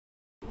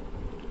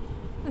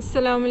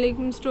Assalamu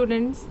alaikum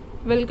students,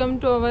 welcome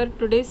to our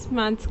today's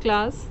maths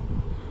class.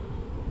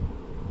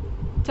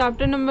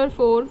 Chapter number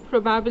 4,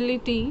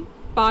 probability,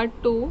 part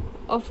 2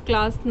 of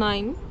class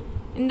 9.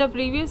 In the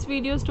previous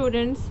video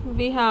students,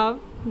 we have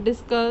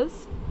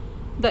discussed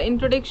the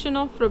introduction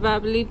of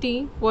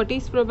probability, what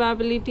is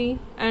probability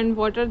and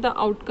what are the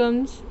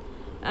outcomes,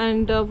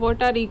 and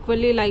what are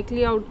equally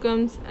likely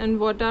outcomes and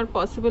what are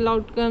possible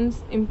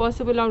outcomes,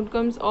 impossible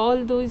outcomes.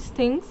 All those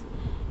things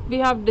we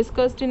have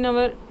discussed in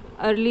our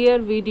earlier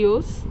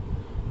videos.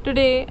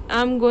 Today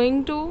I am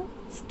going to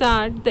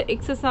start the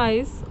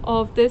exercise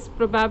of this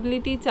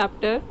probability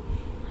chapter.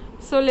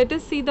 So let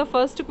us see the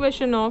first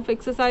question of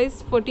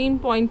exercise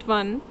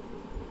 14.1.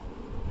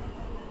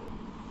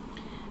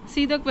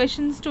 See the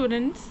question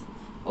students.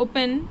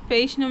 Open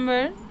page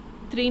number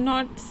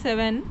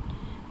 307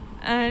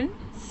 and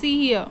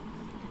see here.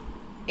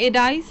 A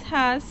dice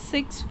has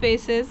 6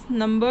 faces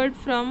numbered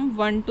from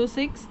 1 to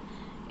 6.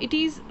 It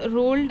is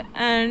rolled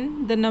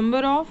and the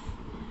number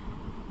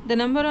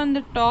on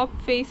the top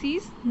face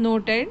is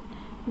noted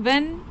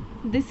when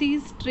this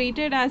is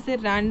treated as a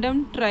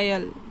random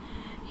trial.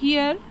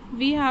 Here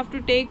we have to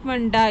take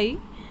one die,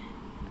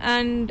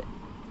 and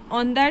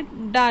on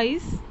that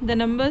dice the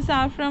numbers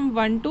are from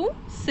 1 to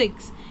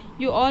 6.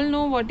 You all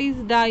know what is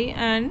die,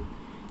 and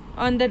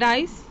on the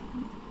dice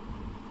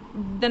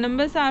the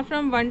numbers are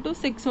from 1 to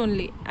 6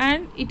 only,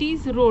 and it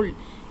is rolled.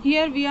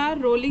 Here we are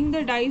rolling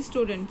the dice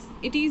students.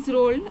 It is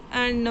rolled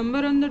and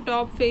number on the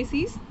top face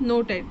is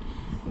noted.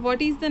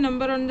 What is the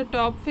number on the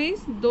top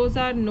face? Those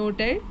are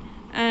noted.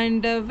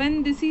 And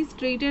when this is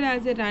treated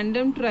as a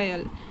random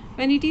trial,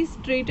 when it is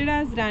treated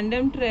as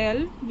random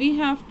trial, we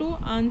have to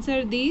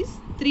answer these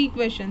 3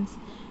 questions.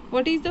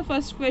 What is the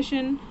first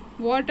question?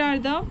 What are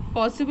the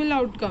possible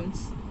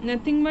outcomes?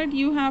 Nothing but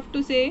you have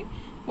to say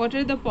what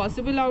are the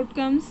possible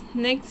outcomes.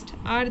 Next,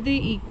 are they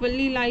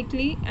equally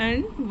likely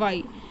and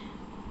why?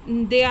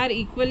 They are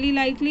equally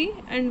likely,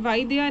 and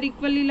why they are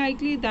equally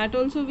likely, that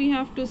also we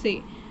have to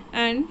say.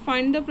 And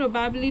find the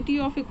probability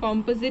of a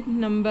composite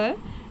number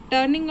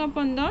turning up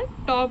on the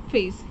top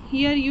face.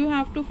 Here you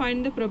have to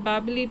find the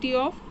probability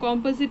of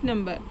composite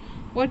number.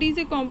 What is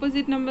a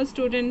composite number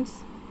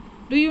students?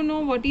 Do you know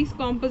what is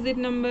composite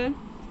number?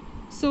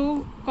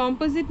 So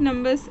composite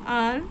numbers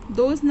are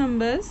those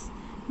numbers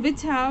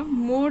which have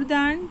more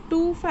than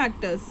 2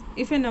 factors.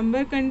 If a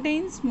number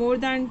contains more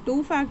than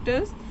 2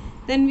 factors,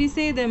 then we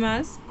say them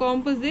as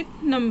composite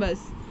numbers.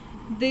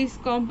 These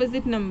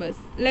composite numbers.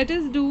 Let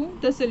us do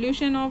the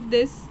solution of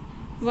this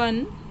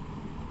one.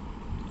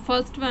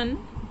 First one.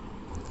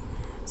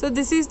 So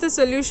this is the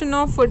solution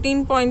of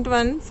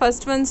 14.1,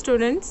 first one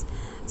students.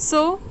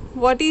 So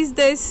what is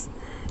this?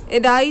 A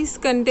dice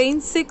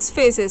contains 6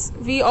 faces.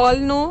 We all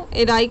know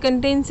a die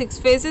contains 6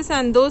 faces,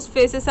 and those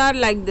faces are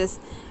like this.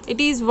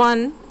 It is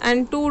 1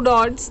 and 2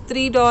 dots,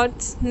 3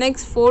 dots,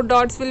 next 4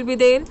 dots will be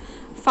there,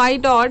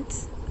 5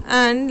 dots,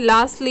 and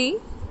lastly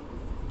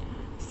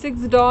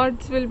 6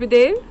 dots will be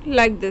there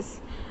like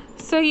this.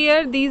 So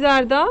here these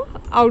are the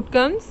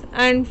outcomes,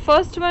 and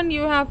first one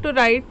you have to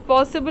write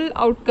possible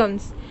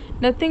outcomes.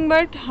 Nothing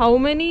but how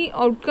many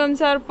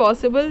outcomes are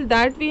possible,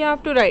 that we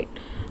have to write.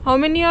 How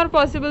many are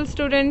possible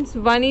students?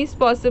 1 is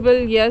possible.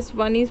 Yes,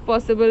 1 is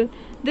possible.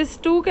 This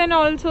 2 can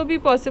also be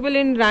possible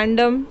in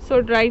random,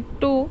 so write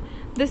 2.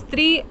 This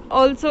 3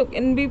 also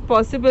can be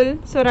possible,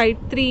 so write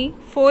 3.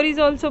 4 is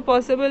also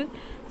possible,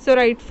 so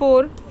write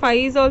 4. 5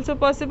 is also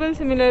possible,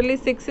 similarly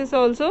 6 is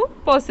also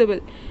possible.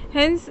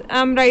 Hence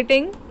I am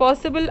writing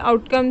possible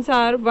outcomes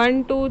are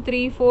 1, 2,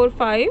 3, 4,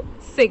 5,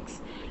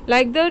 6.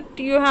 Like that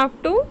you have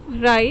to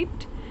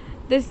write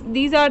this.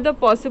 These are the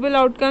possible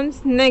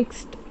outcomes.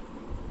 Next,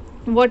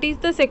 what is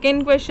the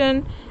second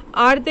question?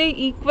 Are they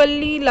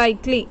equally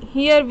likely?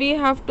 Here we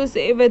have to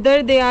say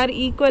whether they are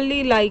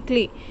equally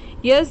likely.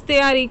 Yes, they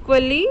are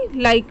equally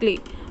likely.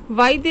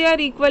 Why they are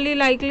equally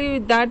likely,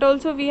 that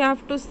also we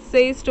have to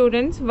say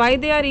students. Why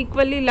they are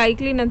equally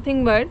likely?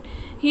 Nothing but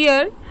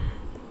here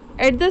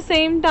at the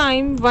same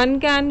time 1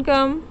 can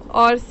come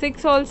or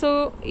 6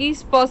 also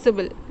is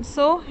possible.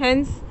 So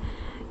hence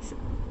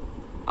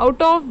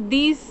out of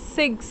these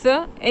 6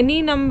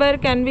 any number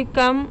can be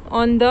come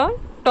on the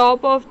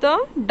top of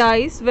the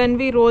dice when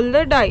we roll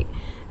the die.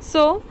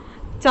 So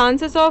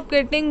chances of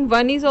getting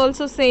 1 is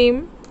also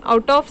same.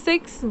 Out of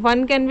 6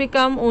 1 can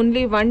become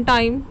only 1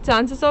 time.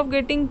 Chances of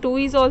getting 2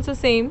 is also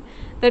same,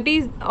 that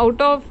is out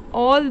of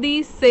all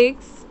these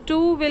 6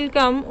 2 will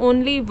come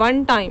only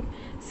 1 time.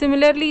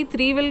 Similarly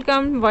 3 will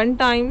come 1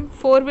 time,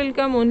 4 will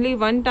come only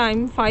 1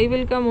 time, 5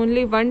 will come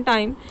only 1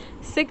 time,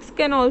 6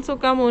 can also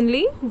come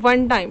only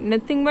 1 time.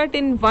 Nothing but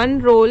in one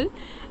roll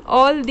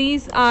all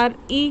these are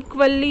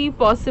equally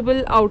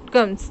possible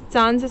outcomes.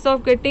 Chances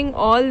of getting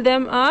all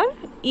them are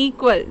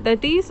equal,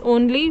 that is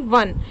only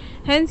 1.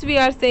 Hence we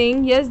are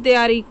saying yes, they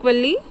are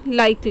equally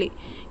likely.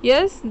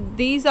 Yes,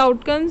 these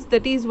outcomes,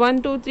 that is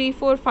 1, 2, 3,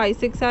 4, 5,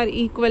 6 are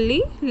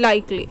equally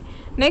likely.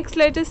 Next,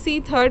 let us see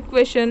third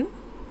question.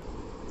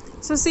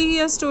 So see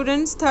here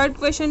students, third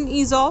question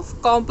is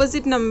of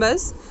composite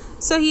numbers.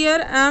 So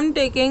here I am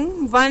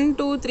taking 1,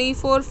 2, 3,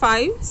 4,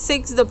 5,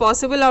 6 the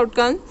possible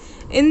outcomes.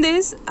 In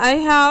this I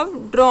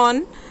have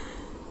drawn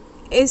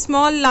a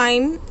small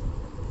line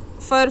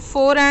for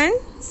 4 and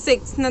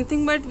 6,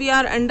 nothing but we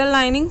are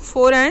underlining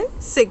 4 and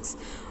 6.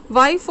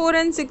 Why 4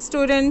 and 6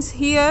 students?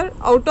 Here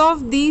out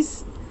of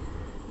these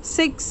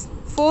 6,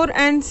 4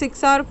 and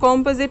 6 are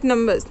composite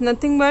numbers,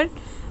 nothing but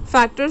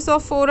factors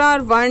of 4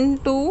 are 1,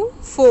 2,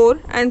 4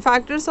 and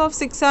factors of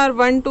 6 are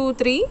 1, 2,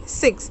 3,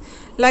 6.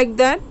 Like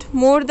that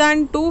more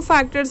than 2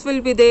 factors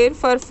will be there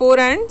for 4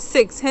 and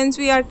 6, hence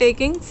we are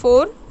taking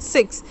 4,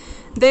 6.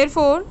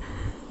 Therefore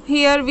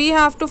here we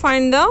have to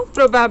find the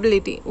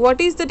probability.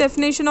 What is the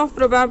definition of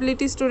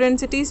probability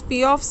students? It is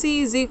P of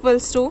C is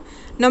equals to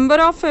number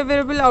of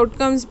favorable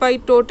outcomes by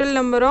total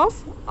number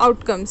of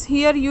outcomes.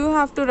 Here you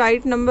have to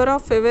write number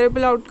of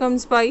favorable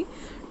outcomes by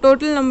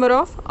total number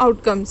of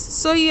outcomes.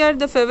 So here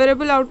the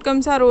favorable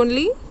outcomes are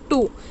only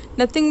 2,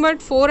 nothing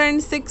but 4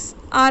 and 6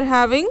 are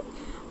having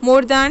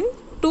more than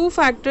 2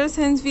 factors,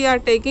 hence we are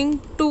taking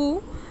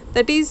 2.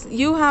 That is,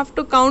 you have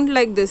to count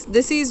like this.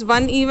 This is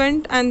one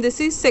event and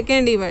this is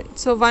second event.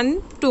 So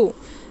 1, 2.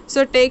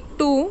 So take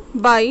 2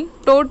 by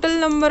total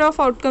number of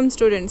outcome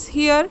students.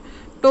 Here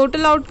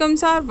total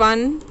outcomes are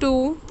 1,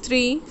 2,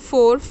 3,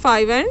 4,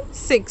 5 and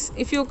 6.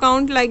 If you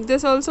count like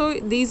this also,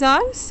 these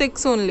are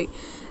 6 only.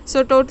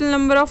 So total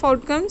number of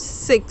outcomes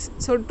 6.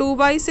 So 2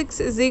 by 6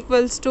 is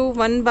equals to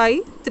 1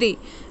 by 3.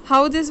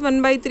 How this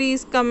 1 by 3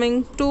 is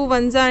coming? 2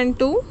 1s are and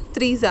 2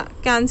 3s are.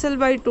 Cancel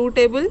by 2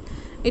 table.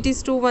 It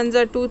is 2 1s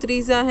are 2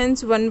 3s are,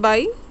 hence 1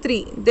 by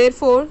 3.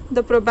 Therefore,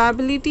 the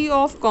probability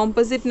of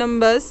composite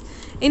numbers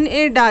in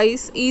a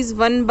dice is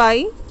 1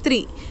 by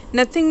 3.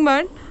 Nothing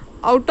but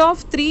out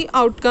of 3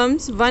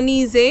 outcomes, 1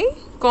 is a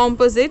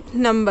composite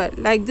number.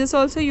 Like this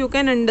also you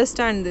can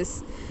understand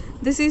this.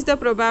 This is the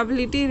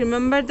probability.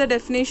 Remember the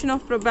definition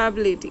of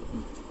probability.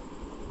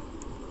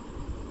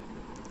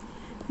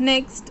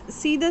 Next,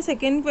 see the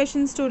second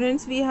question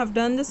students. We have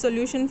done the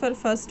solution for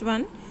first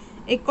one.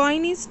 A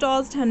coin is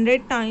tossed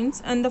 100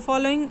 times and the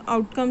following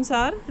outcomes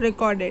are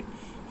recorded.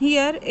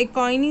 Here a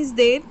coin is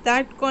there,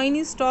 that coin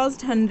is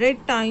tossed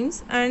 100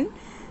 times and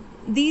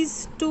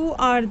these two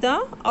are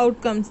the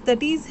outcomes.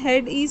 That is,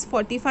 head is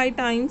 45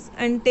 times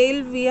and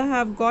tail we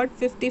have got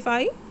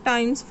 55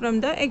 times from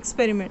the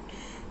experiment.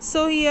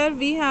 So here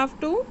we have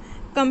to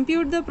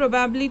compute the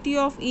probability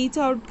of each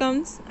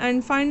outcomes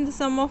and find the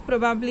sum of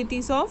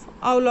probabilities of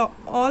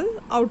all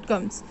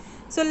outcomes.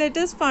 So let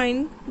us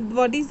find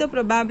what is the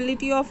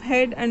probability of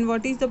head and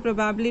what is the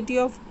probability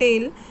of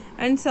tail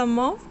and sum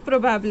of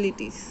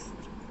probabilities.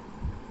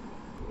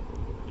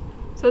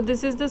 So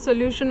this is the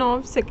solution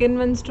of second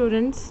one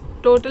students.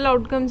 Total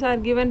outcomes are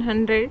given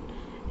 100.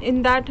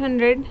 In that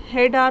 100,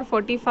 head are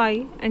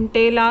 45 and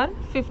tail are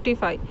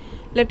 55.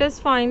 Let us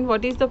find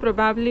what is the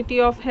probability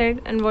of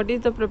head and what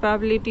is the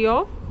probability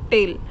of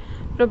tail.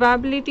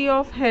 Probability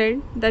of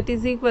head, that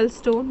is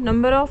equals to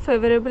number of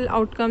favorable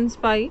outcomes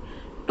by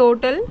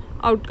total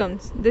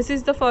outcomes. This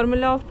is the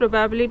formula of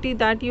probability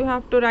that you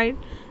have to write.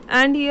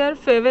 And here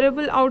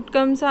favorable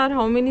outcomes are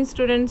how many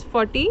students?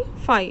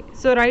 45.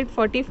 So write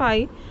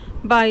 45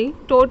 by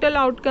total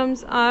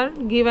outcomes are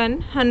given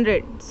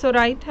 100. So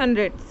write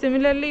 100.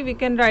 Similarly, we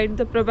can write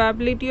the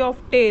probability of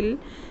tail,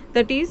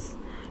 that is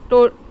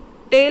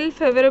tail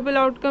favorable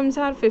outcomes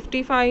are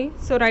 55.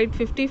 So write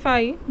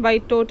 55 by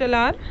total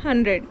are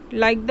 100.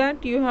 Like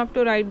that you have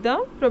to write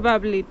the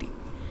probability.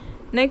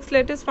 Next,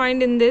 let us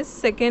find in this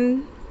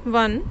second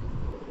one.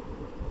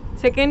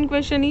 Second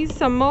question is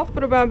sum of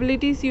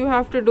probabilities you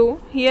have to do.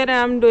 Here I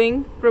am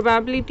doing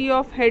probability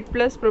of head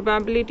plus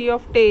probability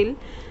of tail,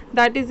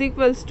 that is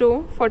equals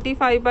to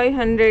 45 by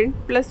 100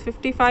 plus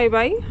 55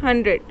 by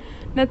 100.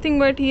 Nothing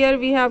but here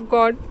we have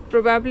got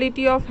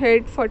probability of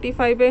head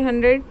 45 by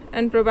 100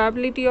 and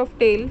probability of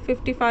tail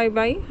 55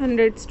 by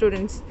 100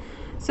 students.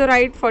 So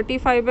write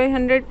 45 by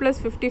 100 plus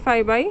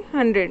 55 by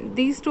 100.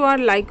 These two are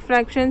like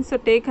fractions, so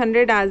take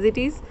 100 as it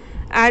is.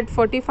 Add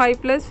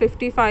 45 plus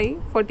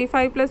 55.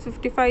 45 plus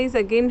 55 is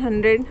again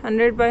 100.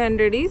 100 by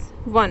 100 is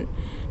 1.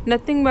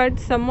 Nothing but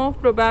sum of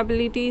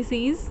probabilities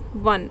is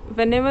 1.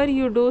 Whenever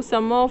you do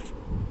sum of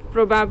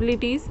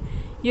probabilities,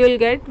 you will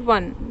get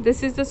 1.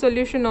 This is the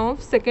solution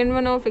of second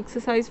one of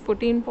exercise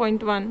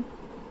 14.1.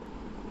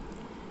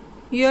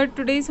 Here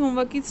today's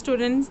homework is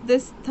students,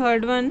 this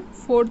third one,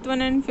 fourth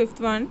one and fifth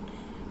one.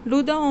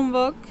 Do the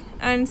homework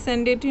and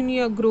send it in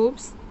your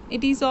groups.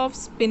 It is of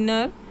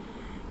spinner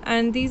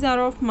and these are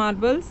of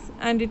marbles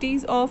and it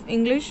is of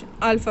English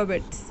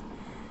alphabets.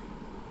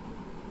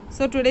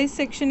 So today's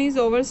section is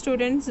over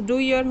students. Do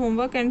your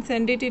homework and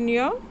send it in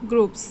your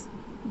groups.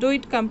 Do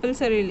it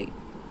compulsorily.